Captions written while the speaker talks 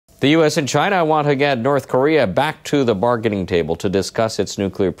The U.S. and China want to get North Korea back to the bargaining table to discuss its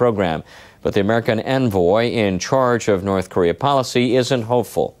nuclear program. But the American envoy in charge of North Korea policy isn't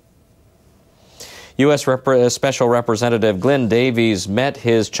hopeful. U.S. Special Representative Glenn Davies met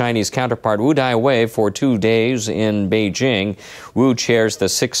his Chinese counterpart Wu Daiwei for 2 days in Beijing. Wu chairs the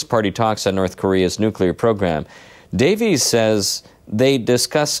six-party talks on North Korea's nuclear program. Davies says they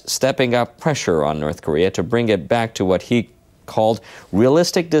discuss stepping up pressure on North Korea to bring it back to what he called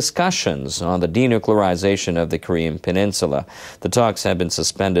realistic discussions on the denuclearization of the Korean Peninsula. The talks have been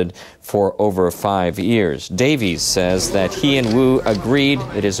suspended for over 5 years. Davies says that he and Wu agreed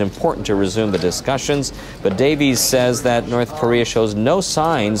it is important to resume the discussions, but Davies says that North Korea shows no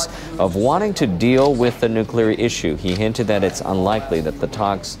signs of wanting to deal with the nuclear issue. He hinted that it's unlikely that the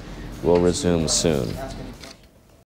talks will resume soon.